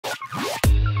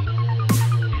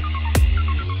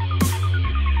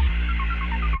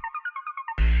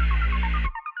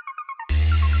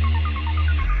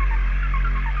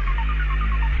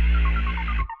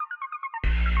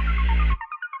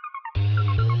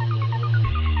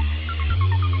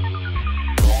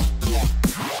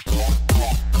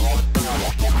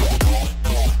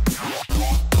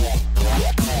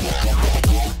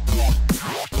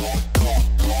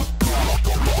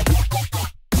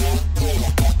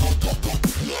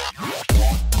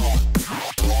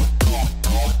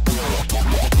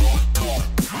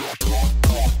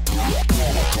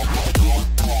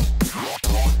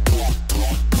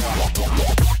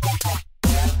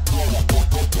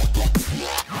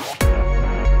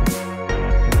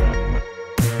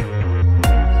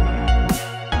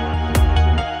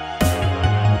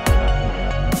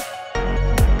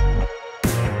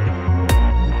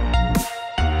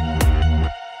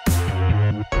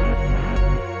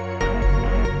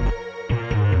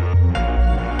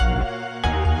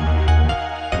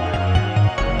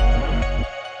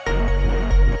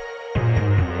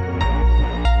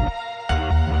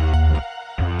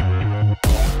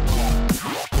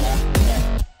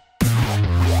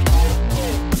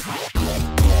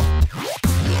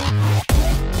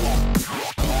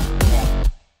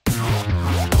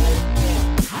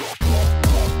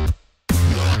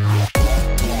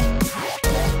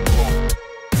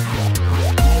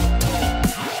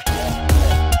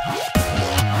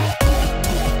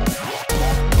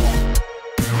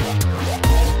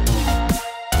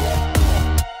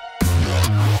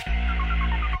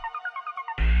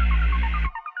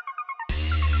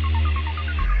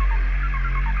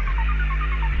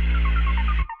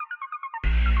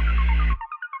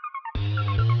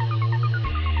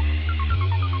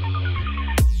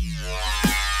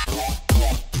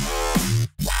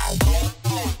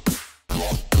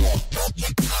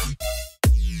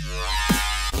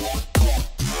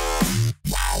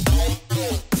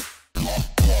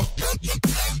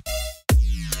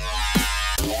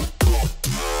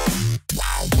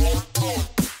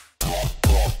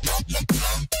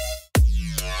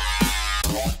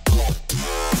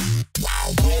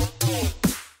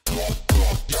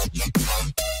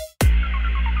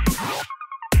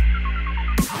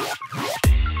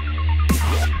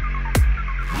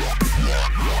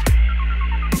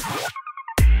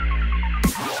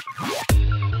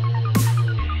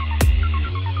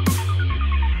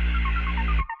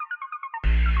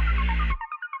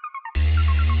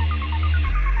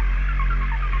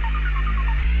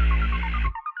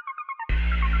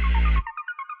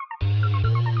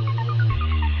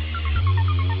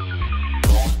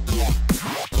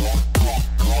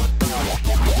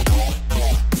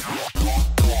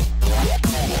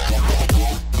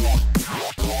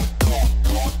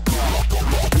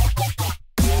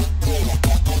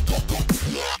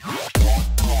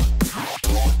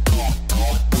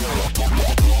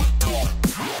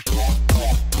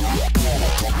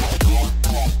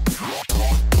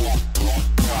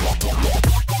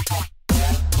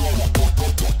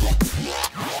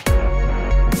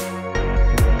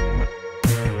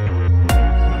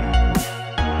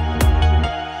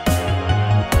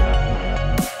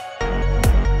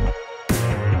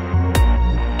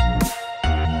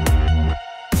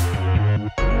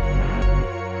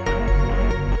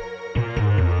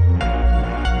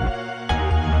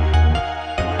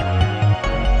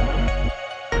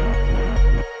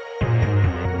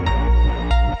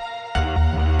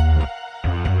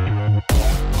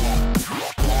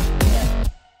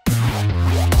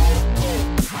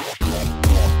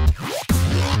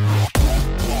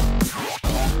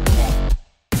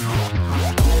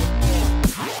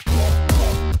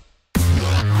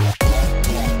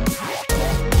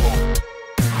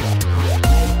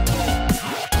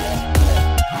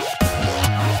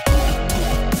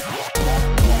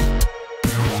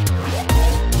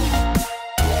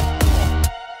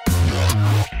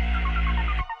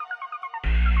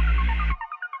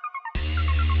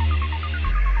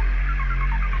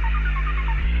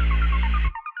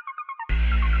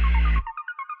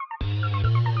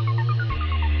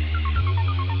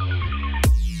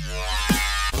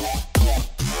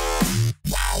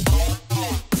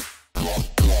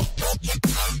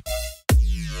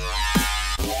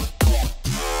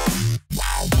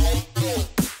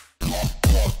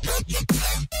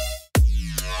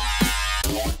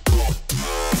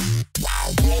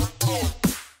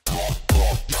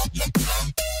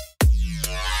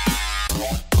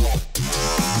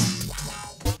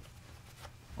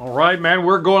right, man,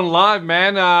 we're going live,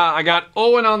 man. I got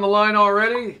Owen on the line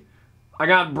already. I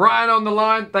got Brian on the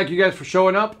line. Thank you guys for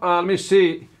showing up. Let me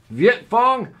see. Viet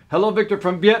Phong. Hello, Victor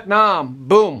from Vietnam.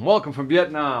 Boom. Welcome from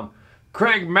Vietnam.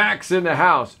 Craig Max in the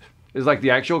house. Is like the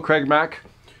actual Craig Mack?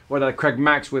 Or Craig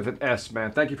Max with an S,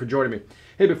 man. Thank you for joining me.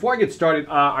 Hey, before I get started,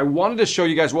 I wanted to show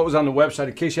you guys what was on the website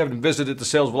in case you haven't visited the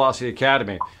Sales Velocity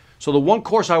Academy. So the one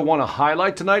course I want to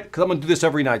highlight tonight, because I'm going to do this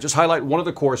every night, just highlight one of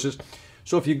the courses.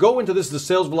 So if you go into this, the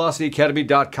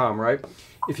salesvelocityacademy.com, right?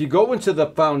 If you go into the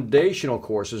foundational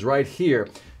courses right here,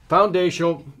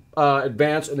 foundational,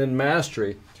 advanced, and then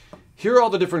mastery, here are all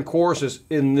the different courses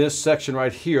in this section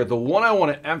right here. The one I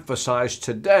want to emphasize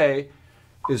today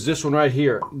is this one right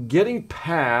here, getting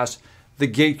past the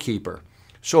gatekeeper.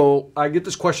 So I get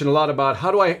this question a lot about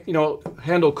how do I,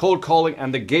 handle cold calling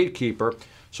and the gatekeeper.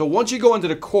 So once you go into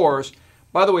the course,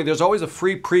 by the way, there's always a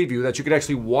free preview that you can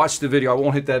actually watch the video. I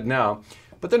won't hit that now.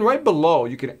 But then right below,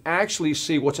 you can actually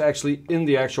see what's actually in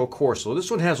the actual course. So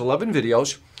this one has 11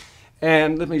 videos.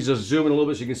 And let me just zoom in a little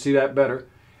bit so you can see that better.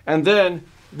 And then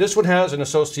this one has an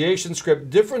association script,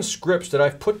 different scripts that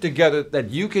I've put together that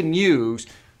you can use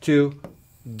to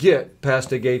get past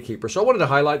the gatekeeper. So I wanted to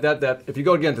highlight that if you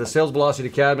go again to the Sales Velocity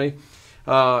Academy,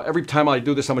 every time I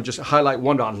do this, I'm going to just highlight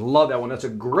one. I love that one. That's a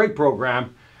great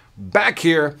program. Back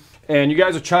here. And you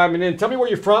guys are chiming in. Tell me where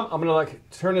you're from. I'm going to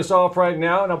turn this off right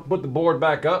now and I'll put the board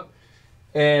back up.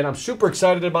 And I'm super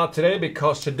excited about today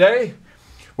because today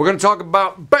we're going to talk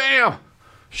about, bam,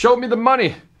 show me the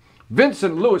money.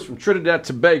 Vincent Lewis from Trinidad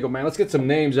Tobago, man. Let's get some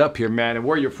names up here, man, and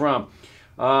where you're from.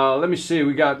 Let me see.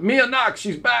 We got Mia Knox.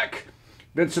 She's back.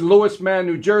 Vincent Lewis, man,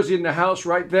 New Jersey in the house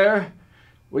right there.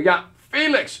 We got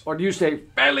Felix, or do you say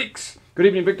Felix? Good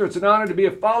evening, Victor. It's an honor to be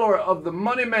a follower of the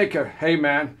Moneymaker. Hey,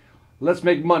 man. Let's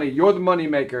make money. You're the money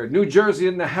maker. New Jersey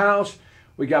in the house.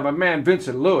 We got my man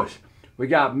Vincent Lewis. We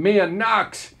got Mia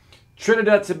Knox.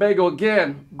 Trinidad Tobago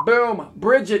again. Boom.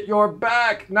 Bridget, you're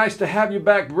back. Nice to have you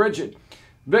back, Bridget.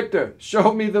 Victor,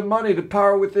 show me the money. The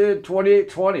power within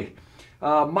 2820.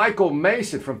 Michael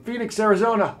Mason from Phoenix,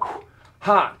 Arizona.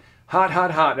 Hot. Hot,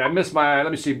 hot, hot. I missed my,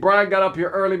 let me see. Brian got up here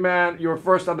early, man. You were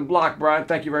first on the block, Brian.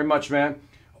 Thank you very much, man.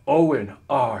 Owen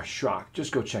R. Schrock.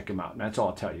 Just go check him out, man. That's all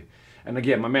I'll tell you. And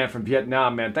again, my man from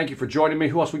Vietnam, man, thank you for joining me.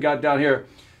 Who else we got down here?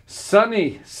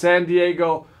 Sunny, San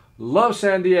Diego. Love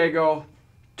San Diego.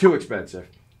 Too expensive.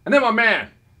 And then my man.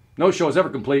 No show is ever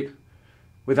complete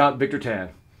without Victor Tan.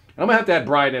 And I'm going to have to add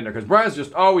Brian in there because Brian's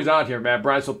just always out here, man,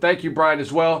 Brian. So thank you, Brian,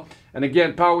 as well. And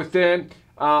again, Power Within.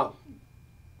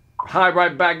 Hi,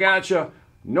 right back at you.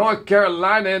 North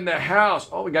Carolina in the house.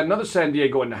 Oh, we got another San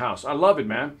Diego in the house. I love it,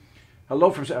 man.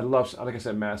 Hello from, like I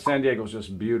said, man, San Diego's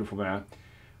just beautiful, man.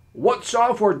 What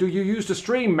software do you use to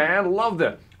stream, man? Love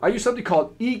that. I use something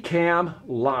called Ecamm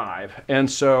Live.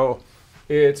 And so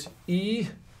it's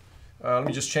let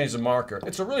me just change the marker.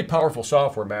 It's a really powerful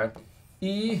software, man.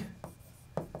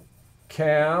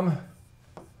 Ecamm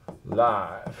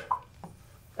Live.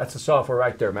 That's the software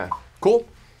right there, man. Cool?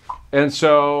 And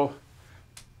so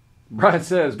Brian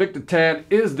says, Victor Tan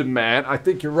is the man. I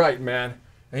think you're right, man.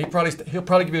 And he'll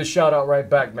probably give you a shout out right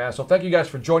back, man. So thank you guys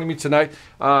for joining me tonight.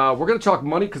 We're going to talk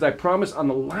money because I promised on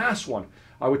the last one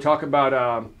I would talk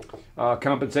about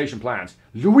compensation plans.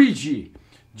 Luigi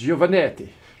Giovanetti.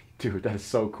 Dude, that is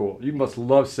so cool. You must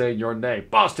love saying your name.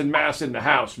 Boston, Mass in the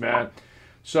house, man.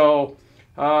 So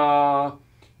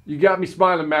you got me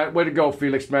smiling, man. Way to go,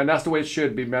 Felix, man. That's the way it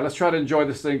should be, man. Let's try to enjoy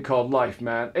this thing called life,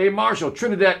 man. Hey, Marshall,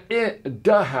 Trinidad in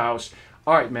the house.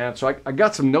 All right, man. So I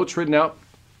got some notes written out.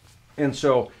 And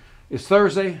so it's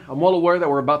Thursday. I'm well aware that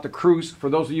we're about to cruise. For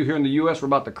those of you here in the U.S., we're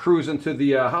about to cruise into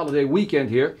the holiday weekend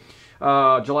here,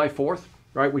 July 4th,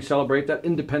 right? We celebrate that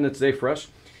Independence Day for us.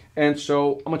 And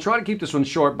so I'm going to try to keep this one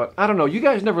short, but I don't know. You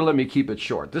guys never let me keep it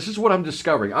short. This is what I'm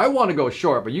discovering. I want to go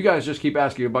short, but you guys just keep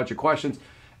asking a bunch of questions,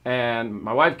 and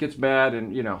my wife gets mad,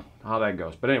 and you know how that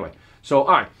goes. But anyway, so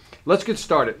all right, let's get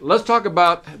started. Let's talk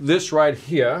about this right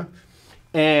here.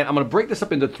 And I'm going to break this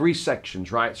up into 3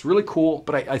 sections, right? It's really cool,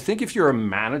 but I think if you're a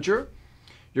manager,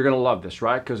 you're going to love this,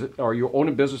 right? Or you own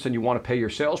a business and you want to pay your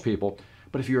salespeople.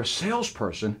 But if you're a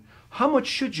salesperson, how much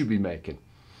should you be making?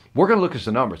 We're going to look at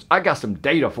some numbers. I got some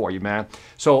data for you, man.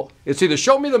 So it's either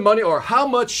show me the money or how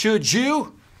much should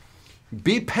you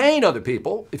be paying other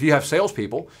people if you have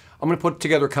salespeople. I'm going to put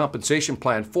together a compensation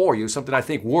plan for you, something I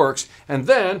think works. And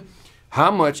then how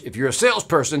much, if you're a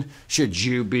salesperson, should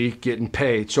you be getting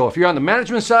paid? So if you're on the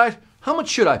management side, how much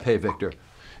should I pay Victor?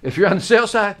 If you're on the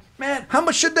sales side, man, how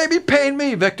much should they be paying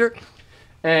me, Victor?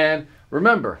 And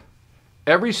remember,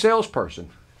 every salesperson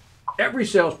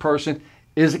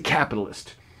is a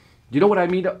capitalist. Do you know what I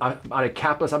mean by a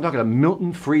capitalist? I'm talking to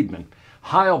Milton Friedman.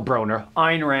 Heilbronner,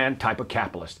 Ayn Rand type of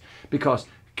capitalist, because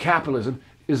capitalism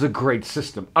is a great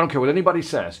system. I don't care what anybody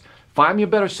says. Find me a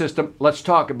better system. Let's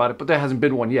talk about it, but there hasn't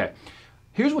been one yet.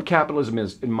 Here's what capitalism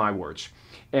is in my words.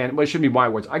 And well, it shouldn't be my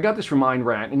words. I got this from Ayn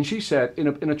Rand, and she said,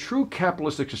 in a true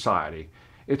capitalistic society,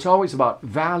 it's always about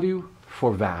value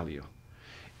for value.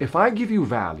 If I give you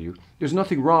value, there's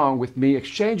nothing wrong with me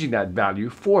exchanging that value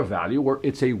for value, where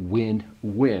it's a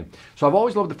win-win. So I've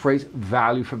always loved the phrase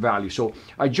value for value. So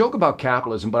I joke about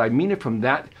capitalism, but I mean it from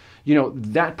that,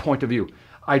 that point of view.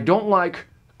 I don't like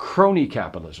crony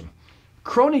capitalism.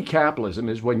 Crony capitalism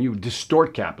is when you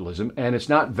distort capitalism, and it's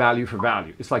not value for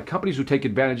value. It's like companies who take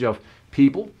advantage of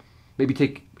people, maybe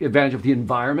take advantage of the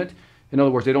environment. In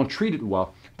other words, they don't treat it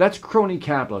well. That's crony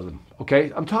capitalism,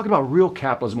 okay? I'm talking about real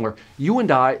capitalism, where you and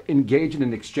I engage in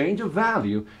an exchange of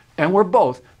value, and we're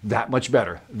both that much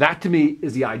better. That, to me,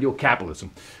 is the ideal capitalism.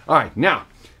 All right, now,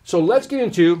 so let's get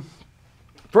into,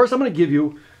 first I'm going to give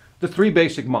you the 3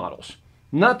 basic models.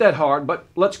 Not that hard, but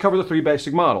let's cover the 3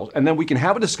 basic models, and then we can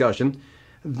have a discussion.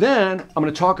 Then I'm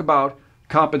going to talk about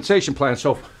compensation plans.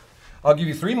 So I'll give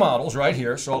you 3 models right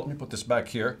here. So let me put this back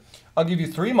here. I'll give you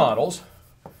 3 models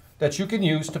that you can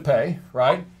use to pay,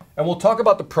 right? And we'll talk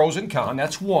about the pros and cons.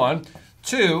 That's 1.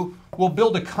 2, we'll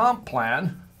build a comp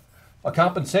plan, a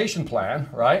compensation plan,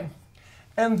 right?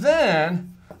 And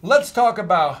then let's talk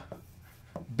about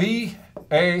BAGS,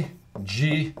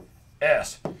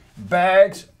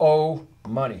 bags o'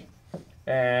 money.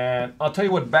 And I'll tell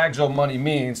you what bags o' money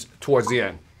means towards the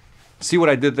end. See what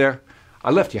I did there?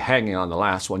 I left you hanging on the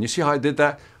last one. You see how I did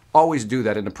that? Always do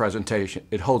that in the presentation.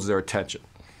 It holds their attention.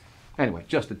 Anyway,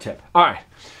 just a tip. All right,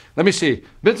 let me see.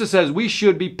 Vincent says, we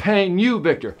should be paying you,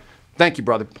 Victor. Thank you,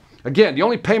 brother. Again, the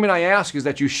only payment I ask is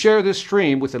that you share this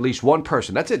stream with at least 1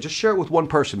 person. That's it. Just share it with 1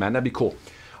 person, man. That'd be cool.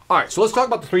 All right, so let's talk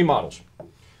about the 3 models.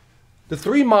 The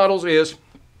 3 models is,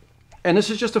 and this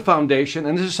is just a foundation,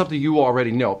 and this is something you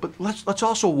already know, but let's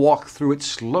also walk through it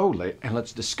slowly, and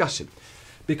let's discuss it.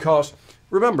 Because,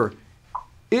 remember,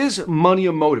 is money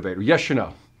a motivator? Yes or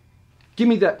no? Give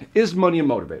me that. Is money a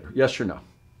motivator? Yes or no?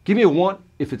 Give me a 1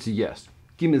 if it's a yes.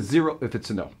 Give me a 0 if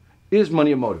it's a no. Is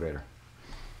money a motivator?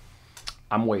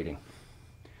 I'm waiting.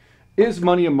 Is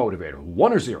money a motivator?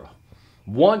 1 or 0?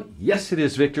 1, yes it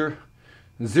is, Victor.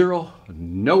 0,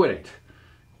 no it ain't.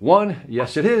 1,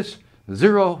 yes it is.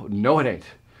 0, no it ain't.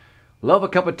 Love a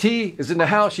cup of tea is in the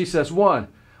house. She says 1.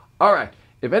 All right.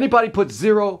 If anybody puts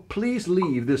 0, please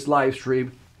leave this live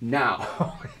stream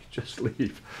now. Just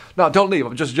leave. No, don't leave.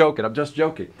 I'm just joking. I'm just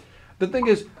joking. The thing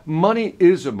is, money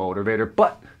is a motivator,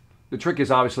 but the trick is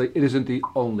obviously it isn't the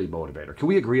only motivator. Can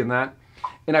we agree on that?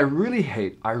 And I really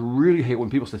hate when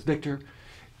people say, Victor,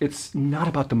 it's not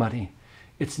about the money.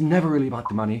 It's never really about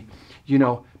the money,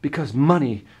 because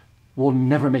money will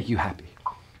never make you happy.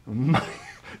 You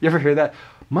ever hear that?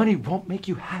 Money won't make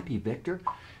you happy, Victor.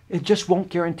 It just won't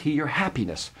guarantee your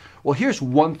happiness. Well, here's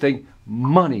one thing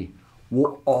money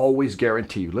will always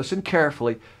guarantee you. Listen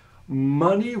carefully.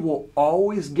 Money will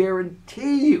always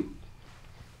guarantee you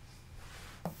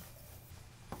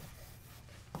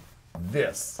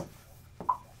this.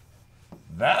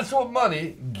 That's what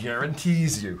money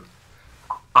guarantees you.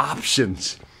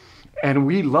 Options. And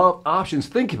we love options.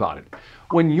 Think about it.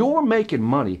 When you're making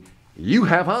money, you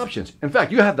have options. In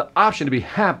fact, you have the option to be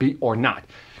happy or not.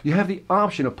 You have the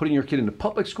option of putting your kid into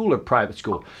public school or private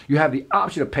school. You have the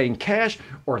option of paying cash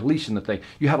or leasing the thing.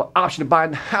 You have an option of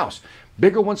buying the house.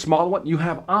 Bigger one, smaller one, you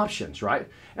have options, right?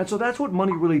 And so that's what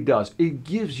money really does. It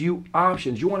gives you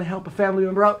options. You want to help a family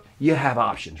member out? You have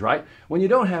options, right? When you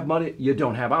don't have money, you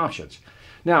don't have options.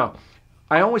 Now,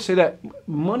 I always say that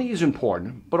money is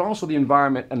important, but also the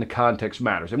environment and the context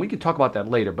matters. And we can talk about that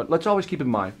later, but let's always keep in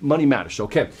mind, money matters.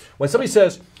 Okay, when somebody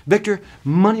says, Victor,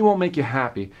 money won't make you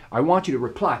happy, I want you to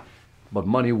reply, but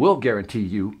money will guarantee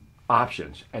you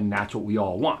options, and that's what we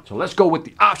all want. So let's go with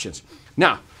the options.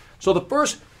 Now, so the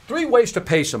first 3 ways to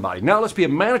pay somebody. Now let's be a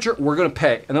manager, we're gonna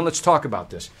pay, and then let's talk about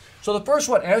this. So the first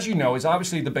one, as you know, is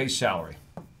obviously the base salary,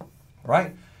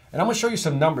 right? And I'm gonna show you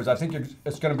some numbers. I think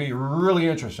it's gonna be really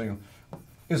interesting.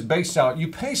 Is base salary. You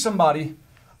pay somebody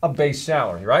a base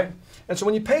salary, right? And so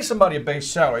when you pay somebody a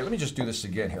base salary, let me just do this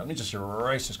again here. Let me just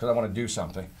erase this because I want to do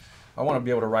something. I want to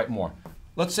be able to write more.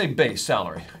 Let's say base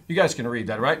salary. You guys can read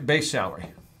that, right? Base salary.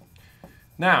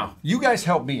 Now, you guys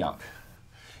help me out.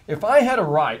 If I had to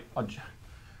write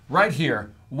right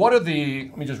here, what are the,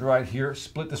 let me just write here,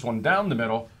 split this one down the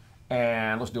middle,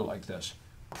 and let's do it like this.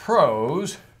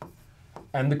 Pros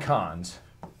and the cons.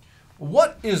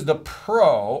 What is the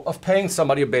pro of paying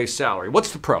somebody a base salary?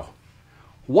 What's the pro?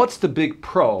 What's the big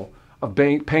pro of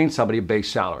paying somebody a base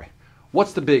salary?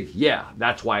 What's the big, yeah,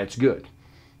 that's why it's good,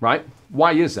 right?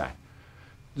 Why is that?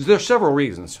 There's several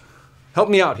reasons. Help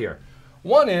me out here.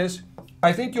 One is,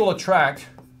 I think you'll attract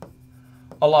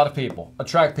a lot of people.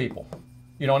 Attract people.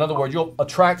 You know, in other words, you'll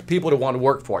attract people to want to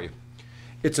work for you.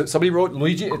 Somebody wrote,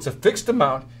 Luigi, it's a fixed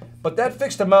amount, but that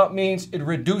fixed amount means it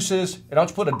reduces, and I'll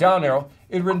just put a down arrow,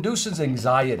 it reduces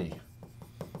anxiety,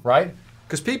 right?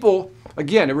 Because people,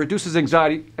 again, it reduces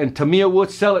anxiety, and Tamia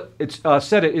Woods said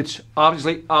it's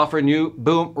obviously offering you,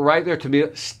 boom, right there,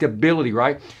 Tamia, stability,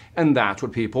 right? And that's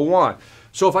what people want.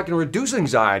 So if I can reduce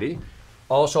anxiety,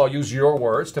 also I'll use your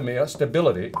words, Tamia,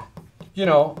 stability. You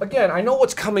know, again, I know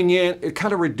what's coming in, it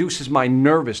kind of reduces my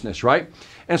nervousness, right?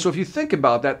 And so if you think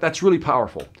about that, that's really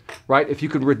powerful, right? If you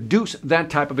can reduce that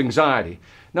type of anxiety.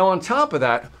 Now on top of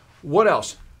that, what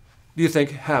else do you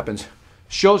think happens?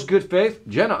 Shows good faith.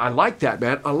 Jenna, I like that,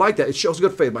 man. I like that. It shows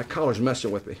good faith. My collar's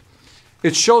messing with me.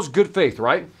 It shows good faith,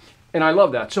 right? And I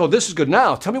love that. So this is good.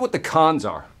 Now, tell me what the cons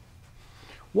are.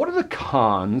 What are the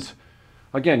cons?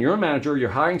 Again, you're a manager.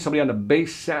 You're hiring somebody on a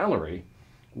base salary.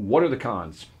 What are the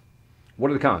cons? What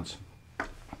are the cons?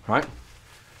 Right?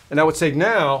 And I would say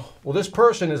now, well, this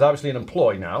person is obviously an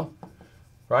employee now,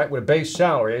 right, with a base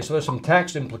salary. So there's some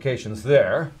tax implications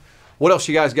there. What else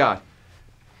you guys got?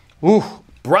 Ooh,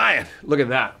 Brian, look at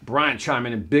that. Brian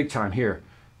chiming in big time here.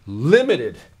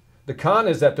 Limited. The con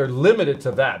is that they're limited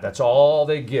to that. That's all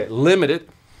they get. Limited.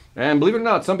 And believe it or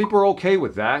not, some people are okay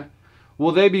with that.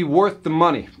 Will they be worth the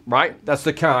money, right? That's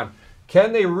the con.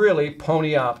 Can they really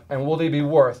pony up, and will they be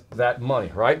worth that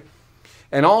money, right?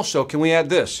 And also, can we add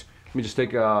this? Let me just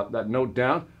take that note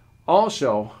down.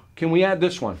 Also, can we add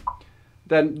this one?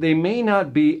 That they may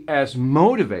not be as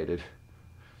motivated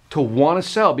to want to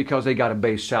sell because they got a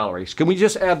base salary. Can we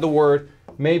just add the word,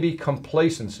 maybe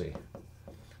complacency?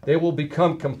 They will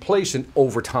become complacent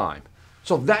over time.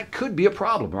 So that could be a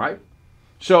problem, right?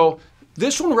 So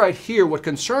this one right here, what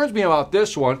concerns me about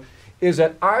this one is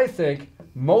that I think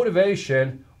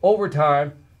motivation over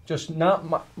time just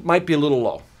might be a little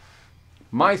low.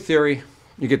 My theory,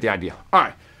 you get the idea. All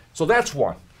right, so that's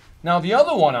one. Now the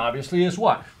other one obviously is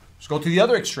what? Let's go to the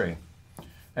other extreme.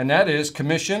 And that is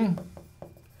commission,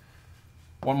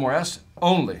 one more S,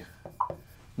 only.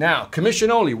 Now, commission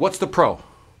only, what's the pro?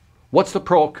 What's the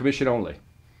pro of commission only?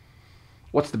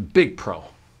 What's the big pro?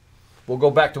 We'll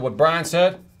go back to what Brian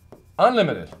said.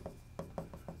 Unlimited,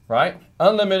 right?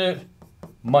 Unlimited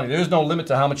money. There's no limit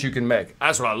to how much you can make.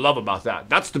 That's what I love about that.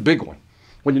 That's the big one.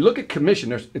 When you look at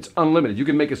commission, it's unlimited. You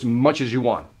can make as much as you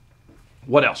want.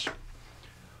 What else?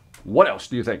 What else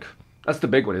do you think? That's the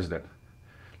big one, isn't it?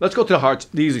 Let's go to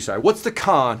the easy side. What's the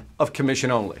con of commission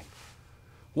only?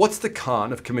 What's the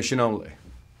con of commission only?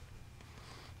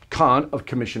 Con of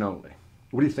commission only.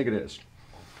 What do you think it is?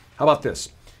 How about this?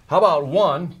 How about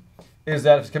one is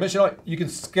that if it's commission only, you can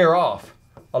scare off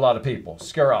a lot of people.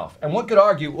 Scare off. And one could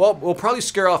argue, well, we'll probably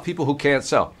scare off people who can't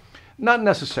sell. Not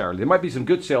necessarily. There might be some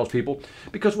good salespeople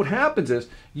because what happens is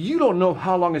you don't know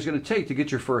how long it's going to take to get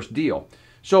your first deal.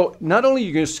 So not only are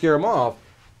you going to scare them off,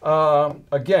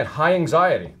 again, high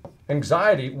anxiety.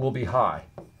 Anxiety will be high,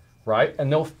 right?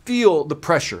 And they'll feel the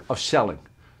pressure of selling,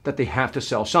 that they have to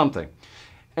sell something.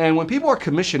 And when people are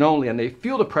commission only and they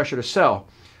feel the pressure to sell,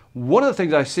 one of the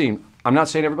things I've seen, I'm not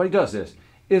saying everybody does this,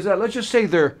 is that let's just say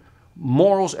their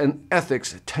morals and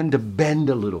ethics tend to bend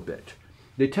a little bit.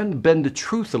 They tend to bend the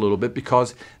truth a little bit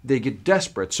because they get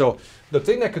desperate. So the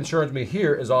thing that concerns me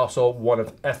here is also one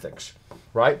of ethics,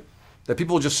 right? That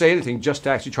people will just say anything just to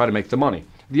actually try to make the money.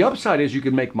 The upside is you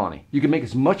can make money. You can make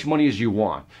as much money as you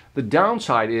want. The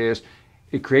downside is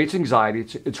it creates anxiety.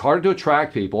 It's harder to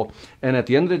attract people. And at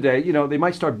the end of the day, you know, they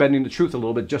might start bending the truth a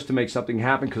little bit just to make something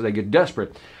happen because they get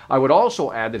desperate. I would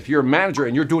also add that if you're a manager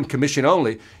and you're doing commission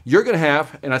only, you're going to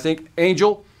have, and I think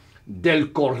Angel Del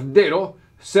Cordero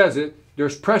says it,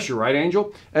 there's pressure, right,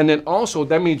 Angel? And then also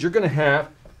that means you're going to have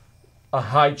a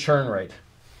high churn rate.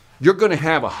 You're going to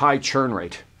have a high churn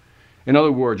rate. In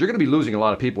other words, you're going to be losing a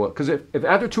lot of people because if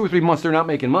after 2 or 3 months they're not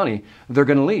making money, they're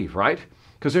going to leave, right?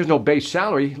 Because there's no base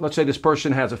salary. Let's say this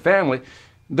person has a family,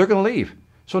 they're going to leave.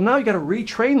 So now you got to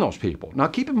retrain those people. Now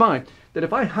keep in mind that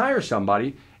if I hire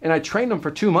somebody and I train them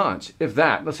for 2 months, if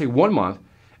that, let's say 1 month,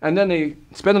 and then they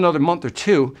spend another month or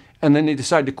two, and then they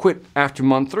decide to quit after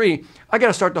month 3, I got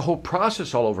to start the whole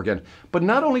process all over again. But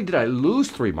not only did I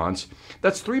lose 3 months,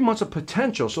 that's 3 months of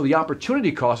potential. So the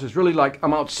opportunity cost is really like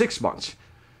I'm out 6 months,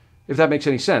 if that makes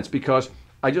any sense, because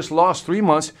I just lost 3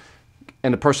 months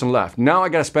and the person left. Now I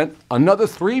got to spend another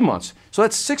 3 months. So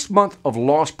that's 6 months of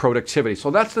lost productivity.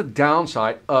 So that's the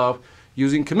downside of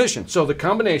using commission. So the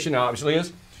combination obviously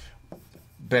is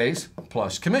base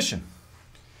plus commission,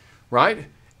 right?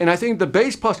 And I think the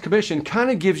base plus commission kind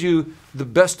of gives you the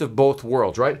best of both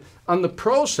worlds, right? On the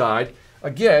pro side,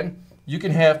 again, you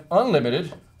can have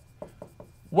unlimited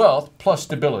wealth plus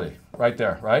stability right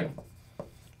there, right?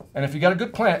 And if you got a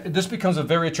good plan, this becomes a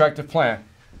very attractive plan.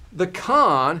 The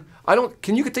con,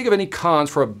 can you think of any cons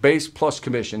for a base plus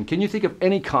commission? Can you think of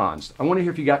any cons? I want to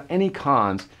hear if you got any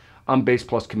cons on base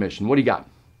plus commission. What do you got?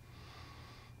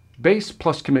 Base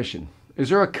plus commission. Is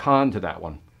there a con to that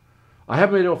one? I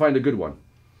haven't been able to find a good one.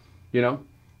 You know?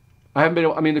 I haven't been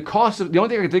able, I mean, the only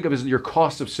thing I can think of is your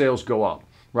cost of sales go up,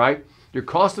 right? Your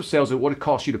cost of sales and what it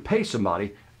costs you to pay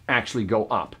somebody actually go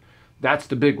up. That's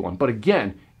the big one. But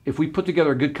again, if we put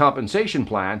together a good compensation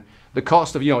plan, the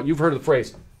cost of, you've heard of the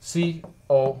phrase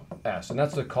COS, and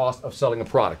that's the cost of selling a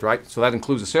product, right? So that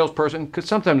includes a salesperson, could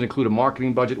sometimes include a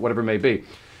marketing budget, whatever it may be.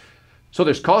 So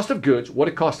there's cost of goods, what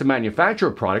it costs to manufacture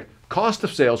a product, cost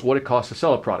of sales, what it costs to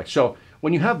sell a product. So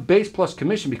when you have base plus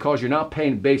commission, because you're not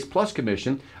paying base plus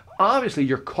commission, obviously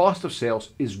your cost of sales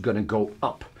is going to go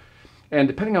up. And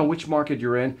depending on which market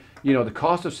you're in, the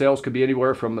cost of sales could be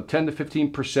anywhere from 10 to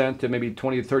 15% to maybe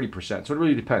 20 to 30%. So it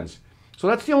really depends. So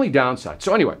that's the only downside.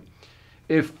 So anyway,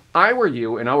 if I were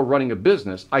you and I were running a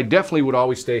business, I definitely would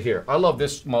always stay here. I love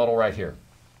this model right here,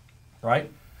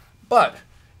 right? But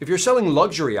if you're selling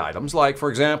luxury items, like for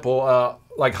example,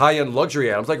 like high-end luxury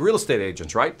items, like real estate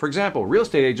agents, right? For example, real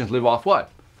estate agents live off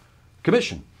what?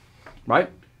 Commission, right?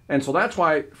 And so that's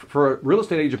why for a real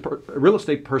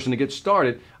estate person to get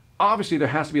started, obviously there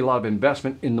has to be a lot of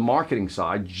investment in the marketing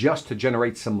side just to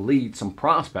generate some leads, some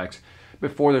prospects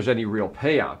before there's any real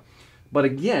payout. But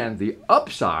again, the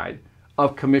upside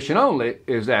of commission only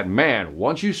is that, man,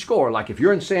 once you score, like if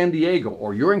you're in San Diego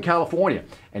or you're in California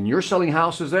and you're selling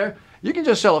houses there, you can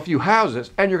just sell a few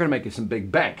houses and you're going to make some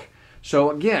big bank.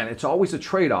 So again, it's always a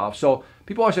trade-off. So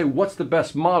people always say, what's the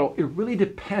best model? It really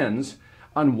depends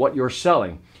on what you're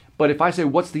selling. But if I say,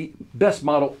 what's the best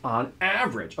model on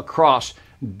average across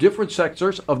different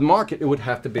sectors of the market, it would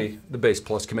have to be the base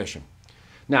plus commission.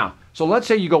 Now, so let's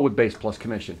say you go with base plus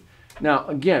commission. Now,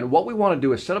 again, what we want to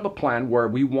do is set up a plan where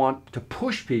we want to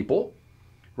push people,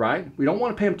 right? We don't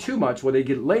want to pay them too much where they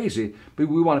get lazy, but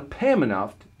we want to pay them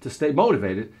enough to stay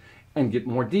motivated and get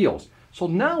more deals. So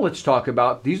now let's talk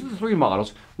about, these are the three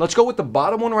models. Let's go with the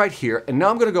bottom one right here. And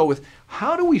now I'm going to go with,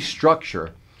 how do we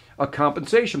structure a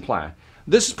compensation plan?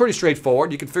 This is pretty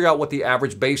straightforward. You can figure out what the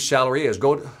average base salary is.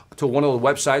 Go to one of the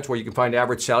websites where you can find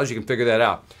average salaries. You can figure that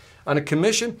out. On a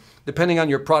commission, depending on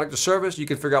your product or service, you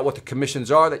can figure out what the commissions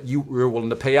are that you're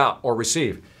willing to pay out or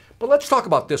receive. But let's talk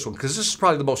about this one, because this is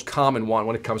probably the most common one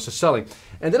when it comes to selling.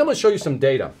 And then I'm going to show you some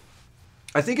data.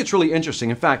 I think it's really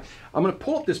interesting. In fact, I'm going to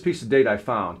pull up this piece of data I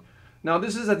found. Now,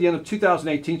 this is at the end of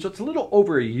 2018, so it's a little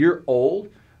over a year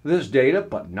old, this data,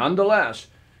 but nonetheless,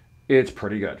 it's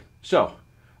pretty good. So,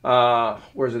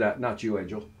 where's it at? Not you,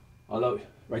 Angel. I love you.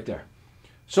 Right there.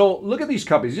 So, look at these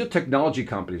companies. These are technology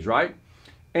companies, right?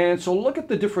 And so, look at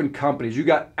the different companies. You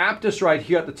got Aptus right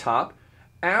here at the top.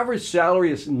 Average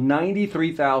salary is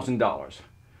 $93,000.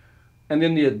 And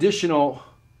then the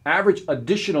average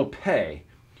additional pay,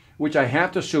 which I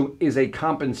have to assume is a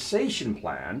compensation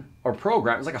plan or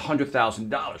program, is like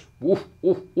 $100,000.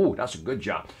 Ooh, that's a good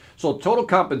job. So total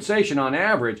compensation on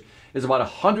average is about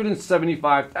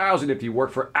 $175,000 if you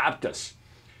work for Aptus.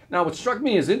 Now, what struck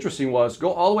me as interesting was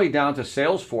go all the way down to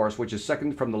Salesforce, which is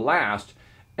second from the last,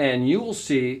 and you will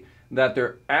see that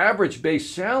their average base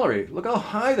salary, look how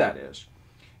high that is.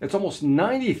 It's almost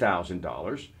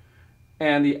 $90,000,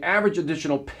 and the average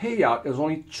additional payout is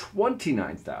only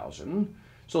 $29,000.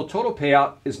 So total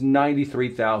payout is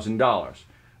 $93,000.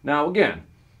 Now again,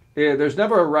 there's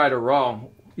never a right or wrong,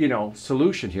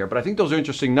 solution here, but I think those are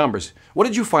interesting numbers. What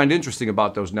did you find interesting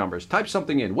about those numbers? Type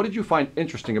something in. What did you find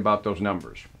interesting about those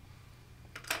numbers?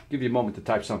 Give you a moment to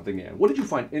type something in. What did you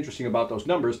find interesting about those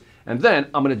numbers? And then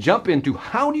I'm going to jump into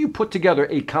how do you put together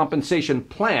a compensation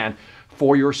plan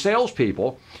for your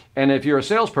salespeople. And if you're a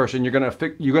salesperson, you're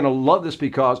gonna love this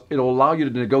because it'll allow you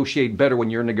to negotiate better when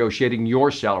you're negotiating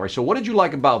your salary. So what did you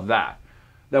like about that?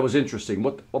 That was interesting.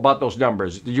 What about those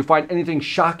numbers? Did you find anything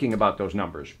shocking about those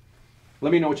numbers?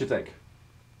 Let me know what you think.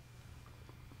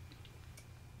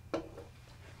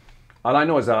 All I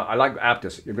know is I like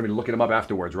Aptus. You're gonna be looking them up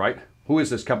afterwards, right? Who is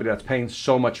this company that's paying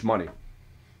so much money?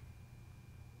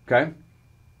 Okay.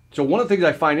 So one of the things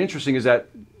I find interesting is that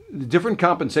different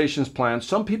compensations plans,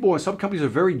 some people and some companies are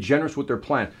very generous with their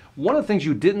plan. One of the things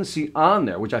you didn't see on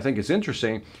there, which I think is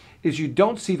interesting, is you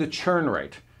don't see the churn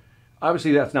rate.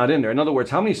 Obviously, that's not in there. In other words,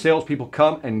 how many salespeople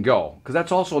come and go? Because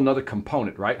that's also another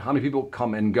component, right? How many people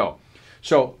come and go?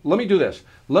 So let me do this.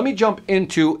 Let me jump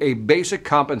into a basic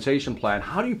compensation plan.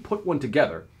 How do you put one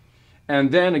together?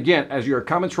 And then again, as your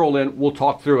comments roll in, we'll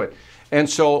talk through it. And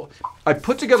so I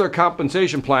put together a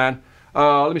compensation plan.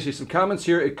 Let me see some comments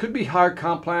here. It could be higher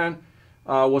comp plan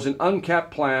was an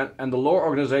uncapped plan and the lower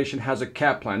organization has a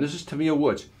cap plan. This is Tamia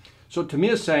Woods. So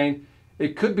Tamia is saying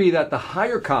it could be that the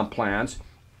higher comp plans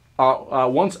are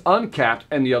one's uncapped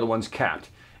and the other one's capped.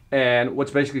 And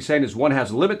what's basically saying is one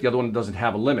has a limit, the other one doesn't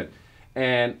have a limit.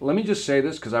 And let me just say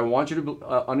this because I want you to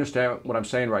understand what I'm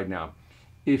saying right now.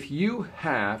 If you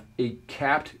have a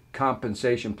capped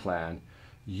compensation plan,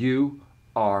 you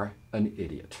are an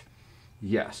idiot.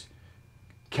 Yes,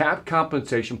 capped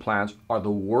compensation plans are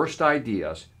the worst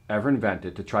ideas ever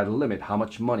invented to try to limit how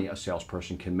much money a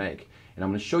salesperson can make. And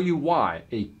I'm going to show you why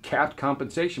a capped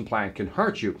compensation plan can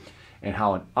hurt you and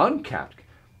how an uncapped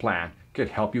plan could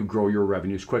help you grow your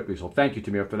revenues quickly. So thank you,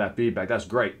 Tamir, for that feedback. That's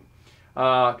great.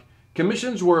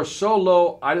 Commissions were so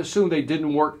low, I'd assume they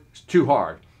didn't work too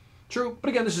hard. True, but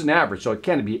again, this is an average, so it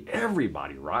can't be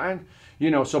everybody, Ryan. You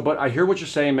know, so, but I hear what you're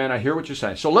saying, man. I hear what you're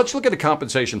saying. So let's look at the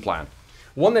compensation plan,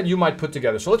 one that you might put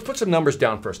together. So let's put some numbers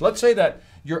down first. Let's say that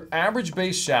your average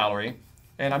base salary,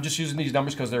 and I'm just using these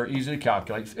numbers because they're easy to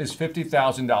calculate, is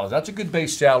 $50,000. That's a good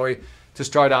base salary to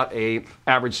start out a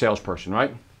average salesperson,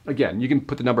 right? Again, you can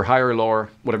put the number higher or lower,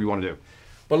 whatever you want to do.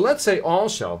 But let's say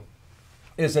also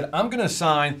is that I'm going to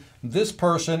assign this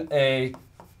person a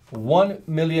 $1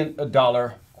 million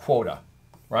quota,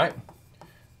 right?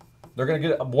 They're going to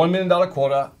get a $1 million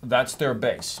quota. That's their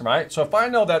base, right? So if I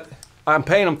know that I'm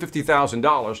paying them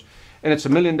 $50,000 and it's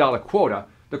 $1 million quota,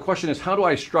 the question is, how do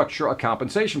I structure a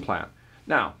compensation plan?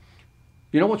 Now,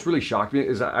 you know what's really shocked me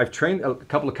is I've trained a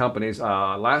couple of companies.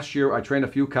 Last year, I trained a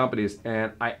few companies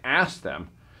and I asked them,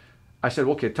 I said,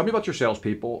 okay, tell me about your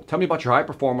salespeople. Tell me about your high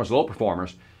performers, low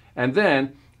performers. And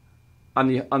then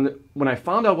when I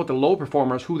found out what the low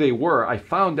performers, who they were, I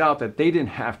found out that they didn't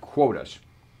have quotas.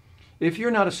 If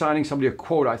you're not assigning somebody a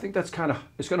quota, I think it's going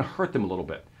to hurt them a little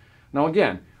bit. Now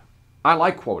again, I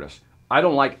like quotas. I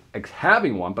don't like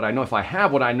having one, but I know if I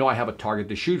have one, I know I have a target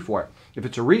to shoot for it. If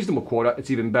it's a reasonable quota,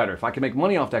 it's even better. If I can make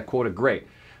money off that quota, great.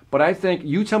 But I think,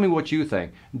 you tell me what you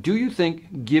think. Do you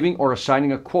think giving or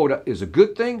assigning a quota is a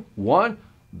good thing? 1,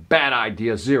 bad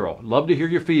idea, 0. Love to hear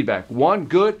your feedback. 1,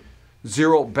 good,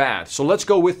 0, bad. So let's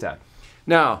go with that.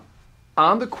 Now,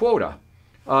 on the quota,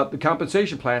 the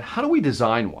compensation plan, how do we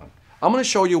design one? I'm going to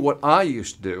show you what I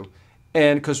used to do.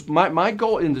 And because my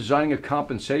goal in designing a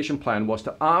compensation plan was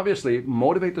to obviously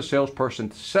motivate the salesperson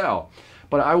to sell,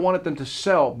 but I wanted them to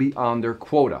sell beyond their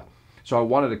quota. So I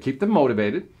wanted to keep them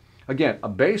motivated. Again, a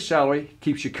base salary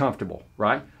keeps you comfortable,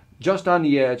 right? Just on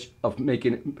the edge of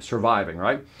surviving,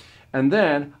 right? And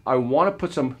then I want to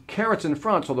put some carrots in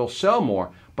front so they'll sell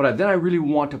more, but then I really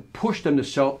want to push them to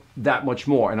sell that much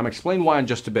more. And I'm explaining why in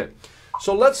just a bit.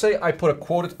 So let's say I put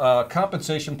a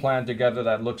compensation plan together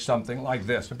that looks something like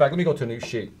this. In fact, let me go to a new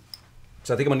sheet.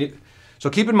 So I think I'm gonna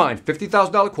so keep in mind,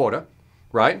 $50,000 quota,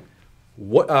 right?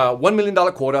 $1 million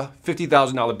quota,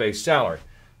 $50,000 base salary.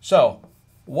 So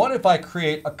what if I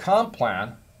create a comp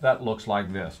plan that looks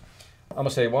like this? I'm gonna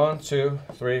say 1, 2,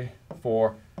 3,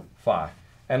 4, 5.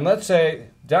 And let's say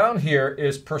down here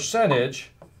is percentage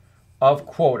of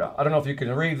quota. I don't know if you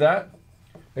can read that.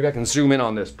 Maybe I can zoom in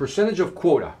on this. Percentage of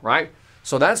quota, right?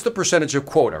 So that's the percentage of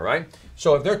quota, right?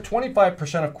 So if they're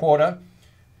 25% of quota,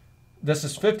 this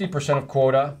is 50% of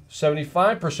quota,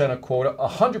 75% of quota,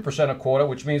 100% of quota,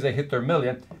 which means they hit their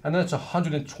million, and then it's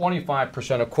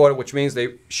 125% of quota, which means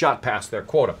they shot past their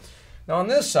quota. Now on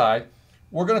this side,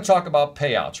 we're going to talk about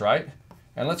payouts, right?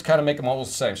 And let's kind of make them all the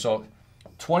same. So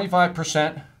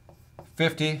 25%,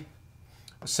 50,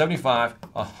 75,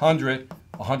 100,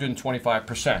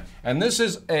 125%. And this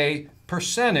is a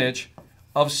percentage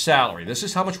of salary. This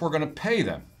is how much we're going to pay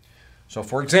them. So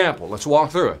for example, let's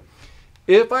walk through it.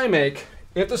 If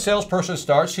the salesperson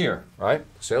starts here, right?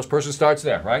 Salesperson starts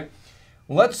there, right?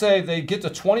 Let's say they get to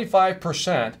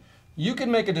 25%, you can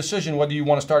make a decision whether you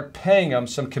want to start paying them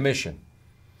some commission.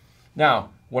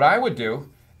 Now, what I would do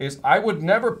is I would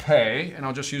never pay, and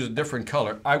I'll just use a different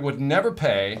color, I would never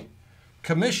pay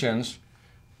commissions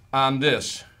on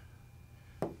this.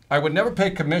 I would never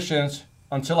pay commissions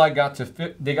until they got to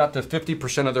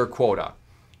 50% of their quota.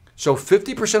 So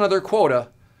 50% of their quota,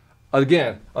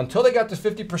 again, until they got to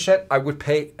 50%, I would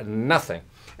pay nothing.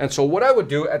 And so what I would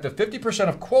do at the 50%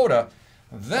 of quota,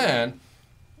 then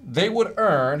they would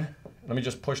earn, let me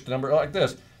just push the number like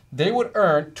this, they would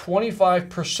earn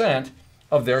 25%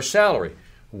 of their salary,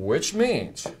 which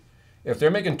means if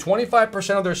they're making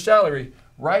 25% of their salary,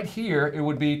 right here, it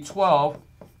would be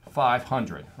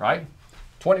 $12,500, right?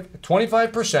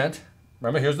 25%,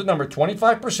 remember, here's the number,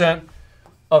 25%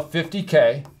 of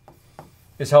 50K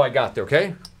is how I got there,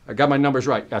 okay? I got my numbers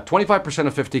right. 25%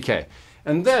 of 50K.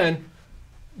 And then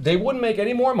they wouldn't make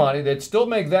any more money. They'd still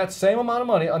make that same amount of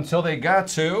money until they got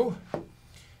to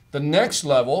the next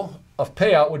level of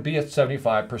payout would be at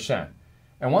 75%.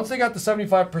 And once they got to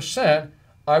 75%,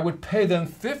 I would pay them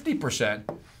 50%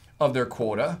 of their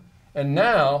quota. And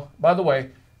now, by the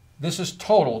way, this is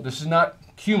total. This is not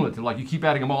cumulative, like you keep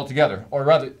adding them all together. Or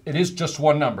rather, it is just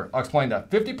one number. I'll explain that.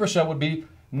 50% would be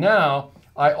now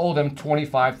I owe them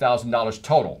 $25,000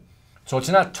 total. So it's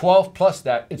not 12 plus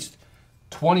that, it's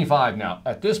 25 now.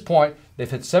 At this point, they've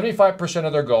hit 75%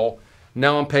 of their goal.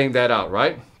 Now I'm paying that out,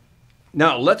 right?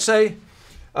 Now, let's say,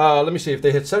 let me see, if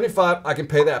they hit 75, I can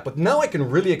pay that. But now I can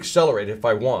really accelerate if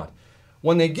I want.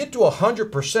 When they get to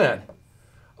 100%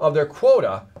 of their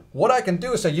quota, what I can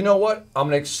do is say, you know what, I'm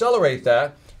going to accelerate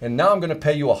that, and now I'm going to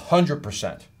pay you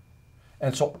 100%.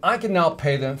 And so I can now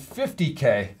pay them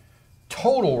 $50K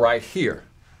total right here.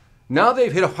 Now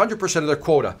they've hit 100% of their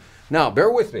quota. Now, bear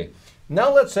with me.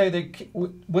 Now let's say they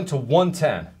went to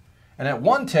 110. And at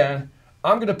 110,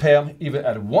 I'm going to pay them even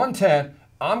at 110,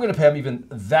 I'm going to pay them even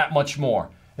that much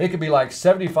more. It could be like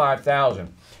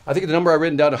 75,000. I think the number I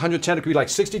written down, 110, it could be like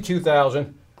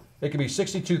 62,000. It could be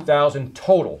 62,000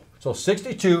 total. So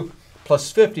 62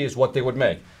 plus 50 is what they would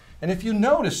make. And if you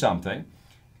notice something,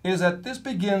 is that this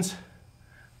begins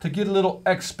to get a little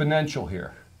exponential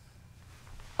here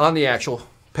on the actual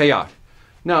payout.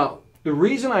 Now, the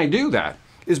reason I do that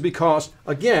is because,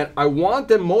 again, I want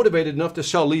them motivated enough to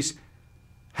sell at least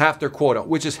half their quota,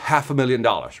 which is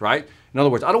 $500,000, right? In other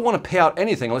words, I don't want to pay out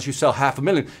anything unless you sell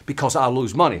 $500,000 because I'll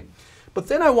lose money. But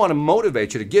then I want to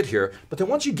motivate you to get here. But then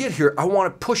once you get here, I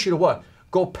want to push you to what?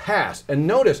 Go past. And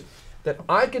notice that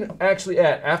I can actually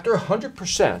add, after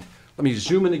 100%, let me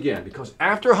zoom in again, because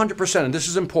after 100%, and this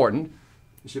is important,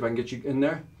 let me see if I can get you in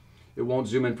there. It won't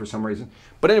zoom in for some reason.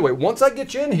 But anyway, once I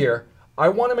get you in here, I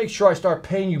want to make sure I start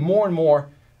paying you more and more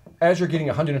as you're getting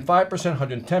 105%,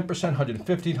 110%,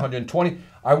 115%, 120%.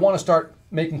 I want to start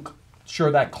making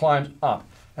sure that climbs up.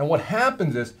 And what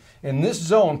happens is, in this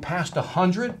zone past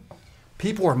 100,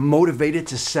 people are motivated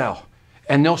to sell,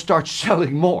 and they'll start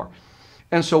selling more.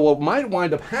 And so what might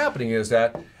wind up happening is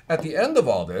that at the end of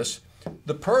all this,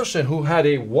 the person who had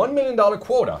a $1 million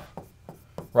quota,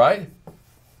 right,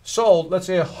 sold, let's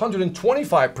say,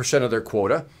 125% of their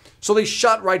quota, so they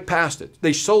shot right past it.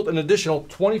 They sold an additional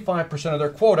 25% of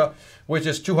their quota, which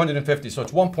is 250, so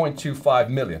it's 1.25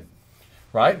 million,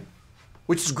 right?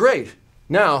 Which is great.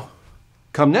 Now,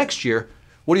 come next year,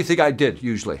 what do you think I did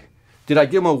usually? Did I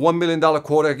give them a $1 million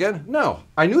quota again? No.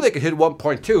 I knew they could hit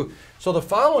 1.2, so the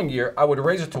following year, I would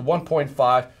raise it to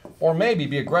 1.5, or maybe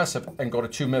be aggressive and go to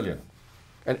 2 million.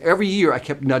 And every year, I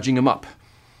kept nudging them up.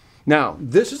 Now,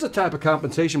 this is the type of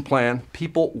compensation plan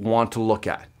people want to look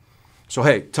at. So,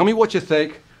 hey, tell me what you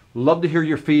think. Love to hear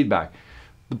your feedback.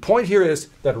 The point here is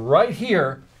that right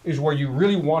here is where you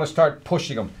really want to start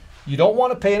pushing them. You don't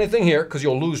want to pay anything here because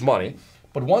you'll lose money.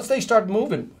 But once they start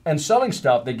moving and selling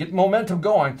stuff, they get momentum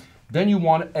going, then you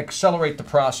want to accelerate the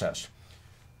process.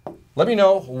 Let me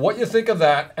know what you think of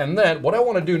that. And then what I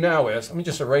want to do now is, let me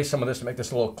just erase some of this to make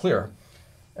this a little clearer.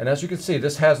 And as you can see,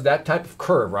 this has that type of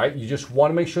curve, right? You just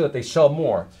want to make sure that they sell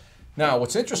more. Now,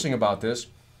 what's interesting about this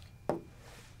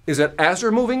is that as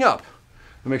they're moving up,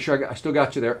 let me make sure I still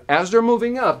got you there. As they're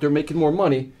moving up, they're making more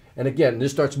money. And again,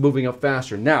 this starts moving up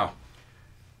faster. Now,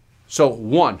 so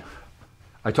one,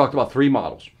 I talked about 3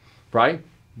 models, right?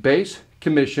 Base,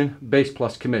 commission, base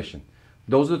plus commission.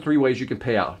 Those are the 3 ways you can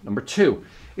pay out. Number 2,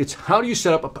 it's how do you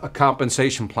set up a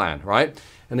compensation plan, right?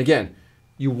 And again,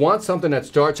 you want something that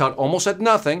starts out almost at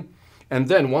nothing, and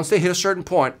then once they hit a certain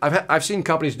point, I've seen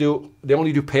companies they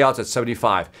only do payouts at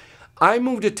 75. I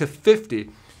moved it to 50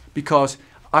 because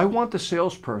I want the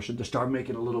salesperson to start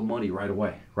making a little money right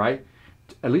away, right?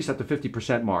 At least at the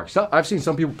 50% mark. So I've seen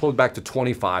some people pull it back to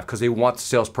 25 because they want the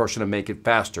salesperson to make it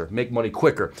faster, make money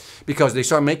quicker. Because they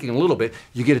start making a little bit,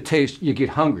 you get a taste, you get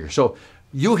hungrier. So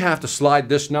you have to slide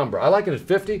this number. I like it at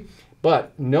 50,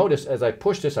 but notice as I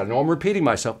push this, I know I'm repeating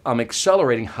myself, I'm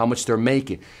accelerating how much they're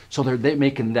making. So they're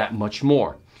making that much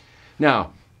more.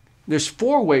 Now, there's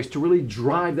 4 ways to really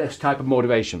drive this type of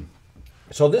motivation.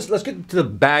 So let's get to the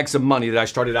bags of money that I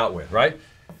started out with, right?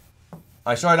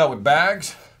 I started out with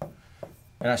bags.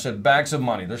 And I said bags of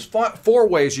money. There's 4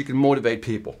 ways you can motivate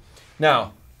people.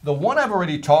 Now, the one I've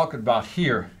already talked about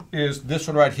here is this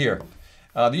one right here.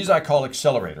 These I call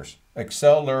accelerators.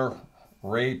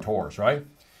 Accelerators, right?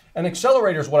 And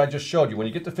accelerators, what I just showed you. When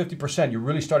you get to 50%, you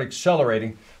really start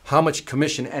accelerating how much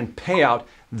commission and payout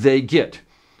they get.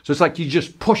 So it's like you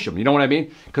just push them, you know what I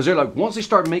mean? Because they're like, once they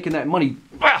start making that money,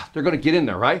 they're going to get in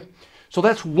there, right? So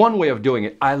that's one way of doing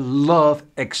it. I love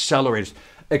accelerators.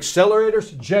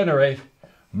 Accelerators generate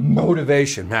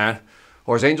motivation, man.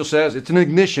 Or as Angel says, it's an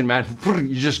ignition, man.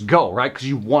 You just go, right? Because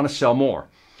you want to sell more.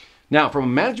 Now, from a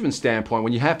management standpoint,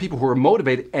 when you have people who are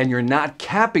motivated and you're not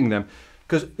capping them,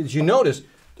 because as you notice,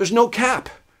 there's no cap.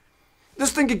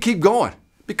 This thing can keep going.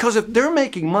 Because if they're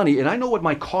making money, and I know what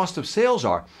my cost of sales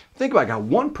are, think about it, I got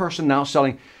one person now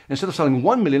selling, instead of selling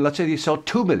 1 million, let's say they sell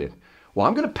 2 million. Well,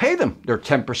 I'm going to pay them their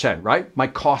 10%, right? My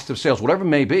cost of sales, whatever it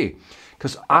may be.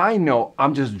 Because I know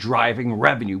I'm just driving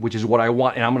revenue, which is what I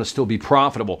want, and I'm going to still be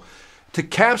profitable. To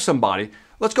cap somebody,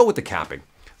 let's go with the capping.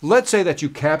 Let's say that you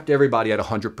capped everybody at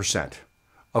 100%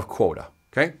 of quota,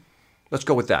 okay? Let's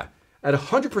go with that. At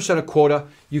 100% of quota,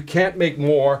 you can't make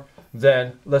more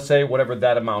than, let's say, whatever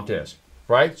that amount is,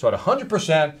 right? So at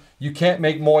 100%, you can't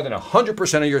make more than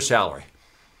 100% of your salary.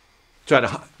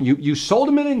 So you sold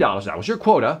 $1 million, that was your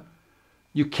quota.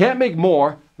 You can't make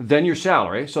more than your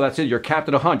salary, so that's it, you're capped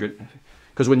at 100.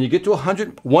 Because when you get to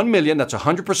 1 million, that's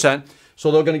 100%, so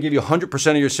they're going to give you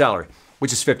 100% of your salary,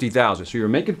 which is 50,000. So you're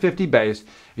making 50 base,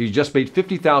 you just made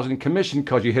 50,000 in commission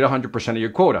because you hit 100% of your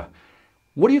quota.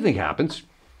 What do you think happens?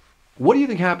 What do you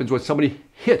think happens when somebody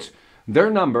hits their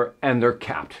number and they're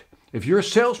capped? If you're a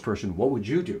salesperson, what would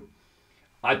you do?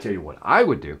 I tell you what I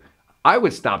would do. I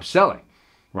would stop selling,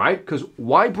 right? Because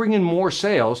why bring in more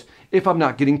sales if I'm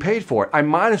not getting paid for it? I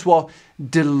might as well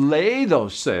delay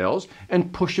those sales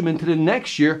and push them into the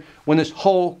next year when this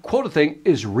whole quota thing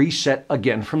is reset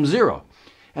again from zero.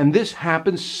 And this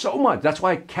happens so much. That's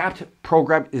why a capped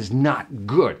program is not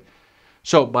good.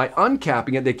 So by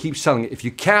uncapping it, they keep selling it. If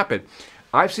you cap it,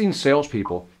 I've seen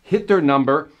salespeople hit their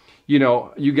number. You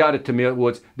know, you got it, Tamia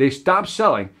Woods. They stop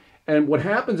selling. And what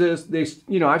happens is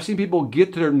I've seen people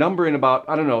get to their number in about,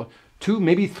 2,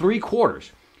 maybe 3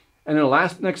 quarters. And in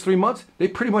the next 3 months, they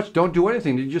pretty much don't do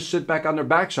anything. They just sit back on their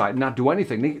backside and not do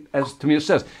anything. As Tamia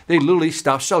says, they literally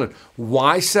stop selling.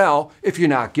 Why sell if you're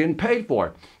not getting paid for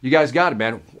it? You guys got it,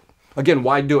 man. Again,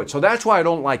 why do it? So that's why I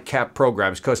don't like cap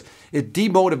programs, because it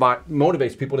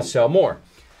motivates people to sell more.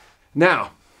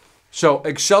 Now, so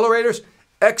accelerators,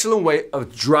 excellent way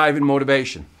of driving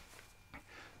motivation.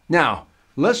 Now,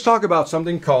 let's talk about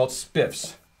something called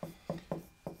spiffs.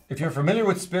 If you're familiar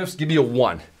with spiffs, give me a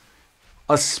 1.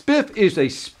 A spiff is a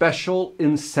special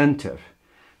incentive.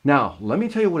 Now, let me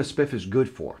tell you what a spiff is good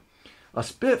for. A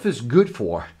spiff is good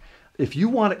for if you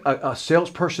want a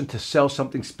salesperson to sell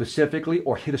something specifically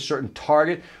or hit a certain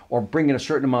target or bring in a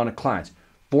certain amount of clients.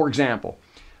 For example,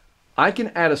 I can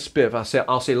add a spiff.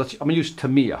 I'm going to use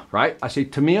Tamia, right? I say,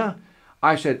 Tamia,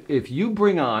 I said, if you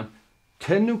bring on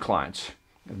 10 new clients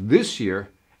this year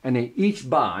and they each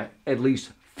buy at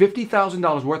least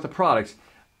 $50,000 worth of products,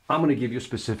 I'm going to give you a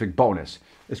specific bonus.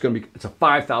 It's a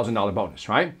 $5,000 bonus,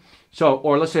 right? So,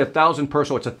 or let's say 1,000 per,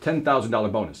 so it's a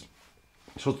 $10,000 bonus.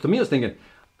 So Tamia's thinking,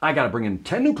 I got to bring in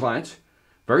 10 new clients,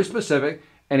 very specific,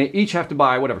 and they each have to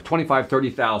buy whatever, 25,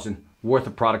 30,000 worth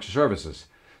of products or services.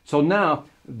 So now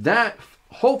that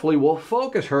hopefully will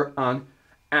focus her on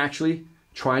actually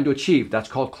trying to achieve. That's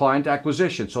called client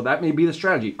acquisition. So that may be the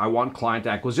strategy. I want client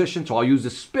acquisition, so I'll use the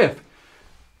spiff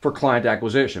for client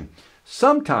acquisition.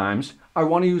 Sometimes I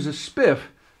want to use a spiff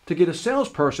to get a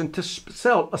salesperson to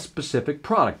sell a specific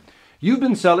product. You've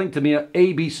been selling to me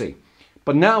A, B, C,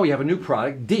 but now we have a new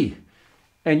product, D.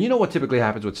 And you know what typically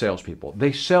happens with salespeople?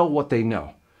 They sell what they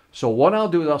know. So what I'll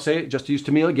do is I'll say, just to use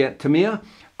Tamia again, Tamia,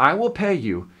 I will pay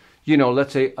you,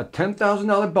 let's say a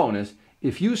 $10,000 bonus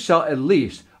if you sell at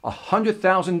least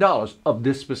 $100,000 of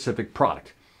this specific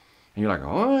product. And you're like,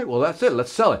 all right, well, that's it.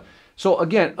 Let's sell it. So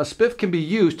again, a spiff can be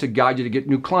used to guide you to get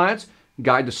new clients,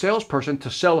 guide the salesperson to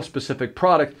sell a specific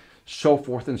product, so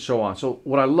forth and so on. So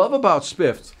what I love about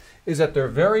spiffs is that they're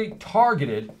very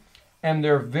targeted and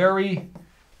they're very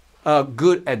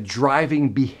good at driving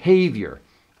behavior.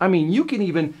 I mean, you can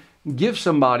even give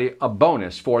somebody a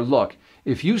bonus for, look,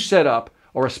 if you set up,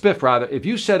 or a spiff rather, if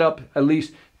you set up at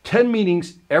least 10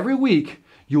 meetings every week,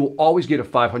 you will always get a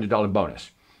 $500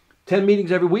 bonus. 10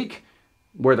 meetings every week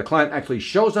where the client actually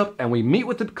shows up and we meet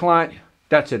with the client,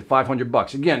 that's it,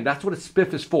 $500. Again, that's what a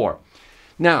spiff is for.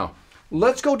 Now,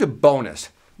 let's go to bonus.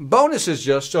 Bonus is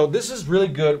just, so this is really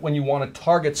good when you want to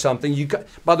target something.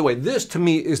 By the way, this to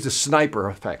me is the sniper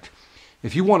effect.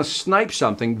 If you want to snipe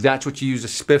something, that's what you use a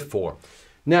spiff for.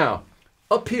 Now,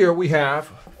 up here we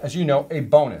have, as you know, a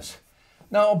bonus.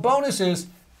 Now, a bonus is,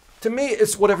 to me,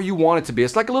 it's whatever you want it to be.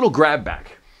 It's like a little grab bag,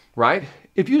 right?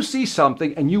 If you see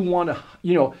something and you want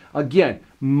to, again,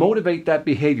 motivate that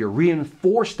behavior,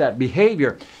 reinforce that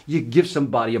behavior, you give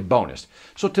somebody a bonus.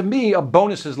 So to me, a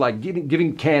bonus is like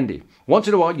giving candy. Once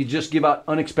in a while, you just give out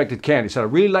unexpected candy. So I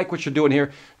really like what you're doing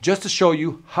here. Just to show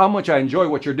you how much I enjoy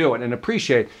what you're doing and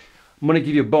appreciate, I'm going to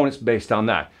give you a bonus based on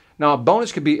that. Now, a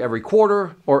bonus could be every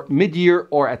quarter or mid-year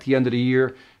or at the end of the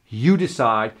year. You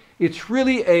decide. It's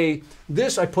really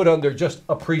this I put under just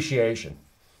appreciation,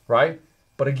 right?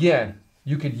 But again,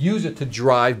 you could use it to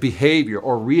drive behavior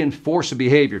or reinforce a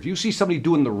behavior. If you see somebody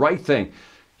doing the right thing,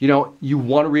 you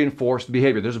want to reinforce the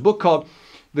behavior. There's a book called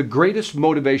The Greatest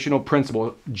Motivational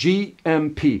Principle,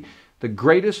 GMP, The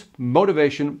Greatest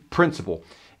Motivation Principle.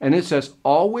 And it says,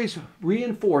 always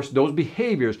reinforce those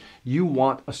behaviors you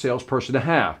want a salesperson to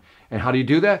have. And how do you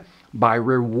do that? By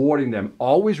rewarding them.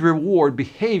 Always reward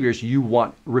behaviors you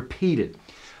want repeated.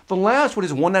 The last one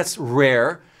is one that's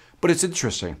rare, but it's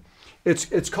interesting.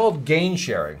 It's called gain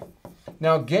sharing.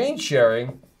 Now, gain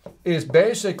sharing is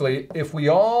basically if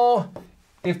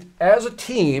as a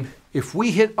team, if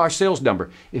we hit our sales number,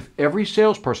 if every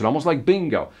salesperson, almost like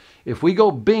bingo, if we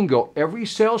go bingo, every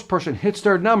salesperson hits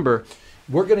their number,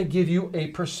 we're going to give you a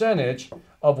percentage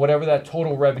of whatever that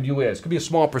total revenue is. It could be a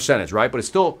small percentage, right? But it's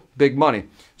still big money.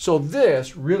 So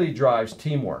this really drives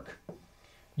teamwork.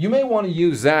 You may want to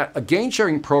use that. A gain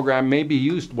sharing program may be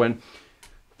used when,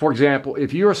 for example,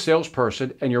 if you're a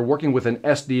salesperson and you're working with an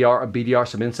SDR, a BDR,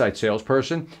 some inside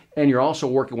salesperson, and you're also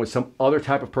working with some other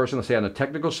type of person, let's say on the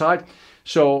technical side.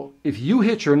 So if you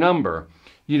hit your number,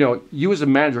 you as a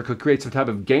manager could create some type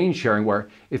of gain sharing where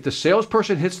if the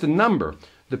salesperson hits the number,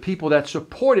 the people that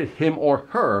supported him or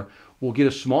her will get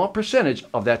a small percentage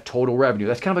of that total revenue.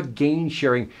 That's kind of a gain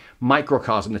sharing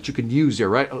microcosm that you can use there,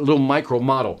 right? A little micro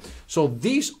model. So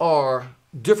these are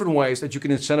different ways that you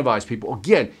can incentivize people.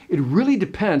 Again, it really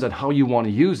depends on how you want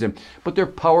to use them, but they're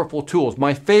powerful tools.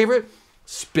 My favorite,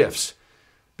 spiffs,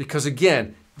 because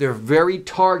again, they're very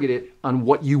targeted on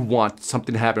what you want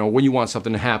something to happen or when you want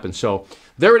something to happen. So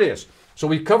there it is. So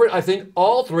we covered, I think,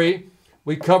 all three.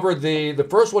 We covered the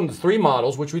first one, the three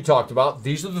models, which we talked about.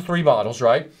 These are the three models,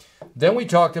 right? Then we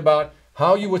talked about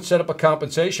how you would set up a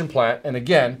compensation plan. And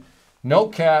again, no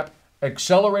cap,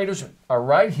 accelerators are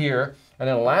right here. And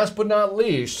then last but not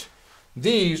least,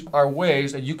 these are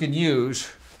ways that you can use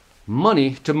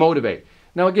money to motivate.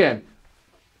 Now again,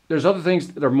 there's other things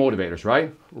that are motivators,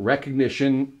 right?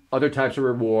 Recognition, other types of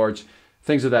rewards,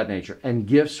 things of that nature, and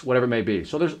gifts, whatever it may be.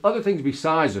 So there's other things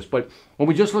besides this. But when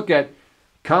we just look at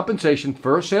compensation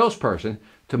for a salesperson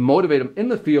to motivate them in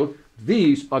the field,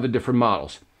 these are the different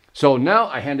models. So now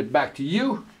I hand it back to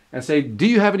you and say, do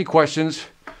you have any questions?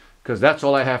 Because that's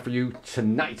all I have for you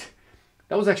tonight.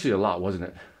 That was actually a lot, wasn't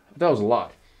it? That was a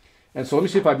lot. And so let me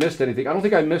see if I missed anything. I don't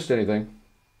think I missed anything.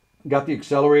 Got the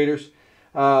accelerators.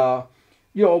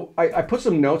 I put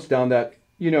some notes down that,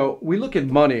 we look at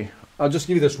money. I'll just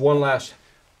give you this one last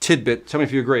tidbit. Tell me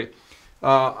if you agree.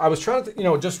 I was trying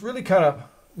to, just really kind of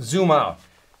zoom out.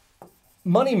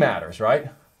 Money matters, right?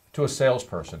 To a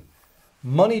salesperson.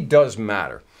 Money does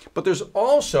matter. But there's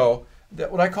also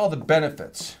what I call the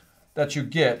benefits that you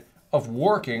get of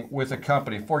working with a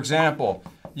company. For example,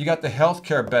 you got the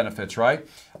healthcare benefits, right?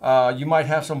 You might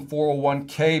have some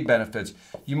 401k benefits.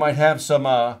 You might have some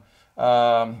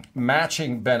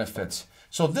matching benefits.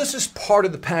 So this is part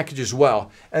of the package as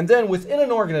well. And then within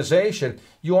an organization,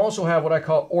 you also have what I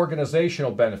call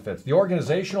organizational benefits. The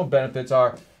organizational benefits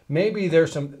are maybe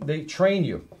they train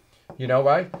you,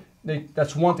 right?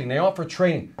 That's one thing. They offer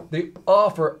training. They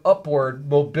offer upward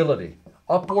mobility.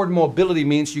 Upward mobility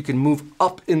means you can move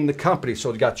up in the company.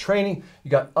 So you got training,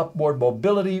 you got upward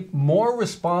mobility, more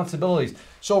responsibilities.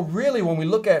 So really when we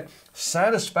look at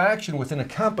satisfaction within a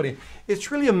company,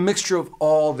 it's really a mixture of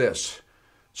all this.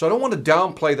 So I don't want to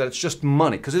downplay that it's just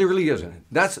money, because it really isn't.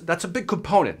 That's a big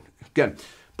component, again.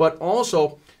 But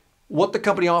also what the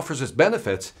company offers as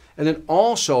benefits, and then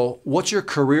also what's your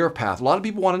career path. A lot of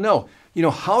people want to know,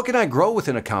 how can I grow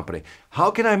within a company? How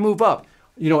can I move up?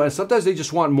 And sometimes they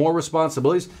just want more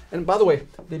responsibilities. And by the way,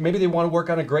 maybe they want to work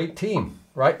on a great team,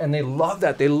 right? And they love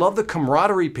that. They love the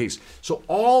camaraderie piece. So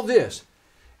all this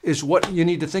is what you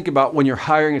need to think about when you're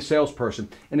hiring a salesperson.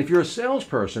 And if you're a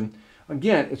salesperson,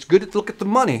 again, it's good to look at the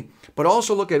money, but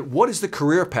also look at what is the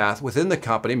career path within the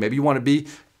company. Maybe you want to be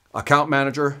account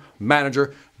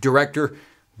manager, director,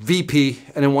 VP,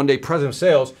 and then one day president of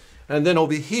sales. And then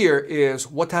over here is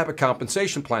what type of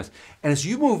compensation plans. And as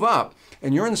you move up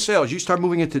and you're in sales, you start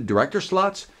moving into director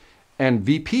slots and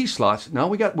VP slots. Now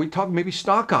we talk maybe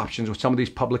stock options with some of these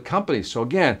public companies. So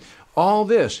again, all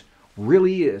this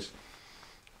really is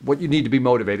what you need to be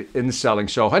motivated in selling.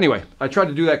 So anyway, I tried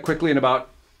to do that quickly in about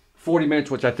 40 minutes,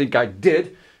 which I think I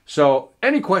did. So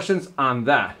any questions on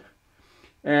that?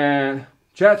 And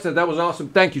Chad said that was awesome.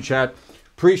 Thank you, Chad.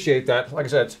 Appreciate that. Like I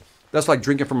said, that's like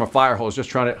drinking from a fire hose, just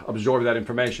trying to absorb that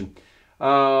information.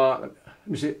 Let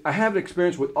me see. I have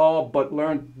experience with all, but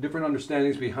learned different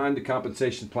understandings behind the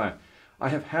compensation plan. I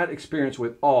have had experience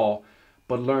with all,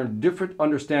 but learn different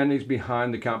understandings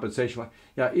behind the compensation plan.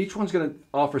 Yeah, each one's going to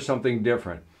offer something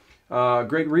different.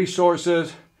 Great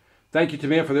resources. Thank you,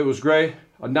 Tamia, for that. It was great.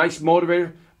 A nice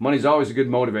motivator. Money's always a good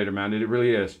motivator, man. It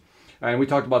really is. And we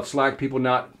talked about Slack. People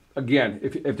not, again,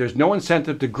 if there's no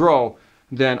incentive to grow,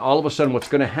 then all of a sudden what's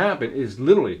going to happen is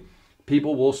literally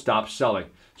people will stop selling.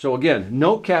 So again,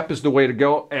 no cap is the way to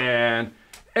go. And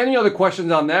any other questions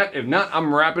on that? If not,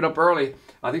 I'm wrapping up early.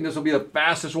 I think this will be the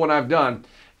fastest one I've done.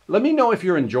 Let me know if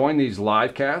you're enjoying these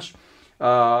live casts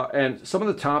and some of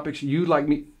the topics you'd like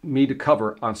me to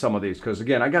cover on some of these. Because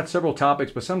again, I got several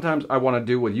topics, but sometimes I want to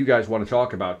do what you guys want to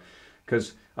talk about.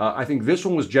 Because I think this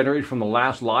one was generated from the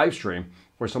last live stream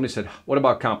where somebody said, what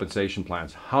about compensation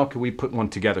plans? How can we put one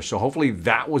together? So hopefully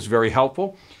that was very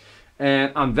helpful.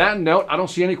 And on that note, I don't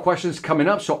see any questions coming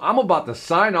up, so I'm about to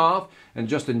sign off and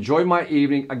just enjoy my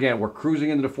evening. Again, we're cruising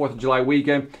into the 4th of July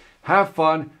weekend. Have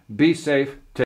fun, be safe,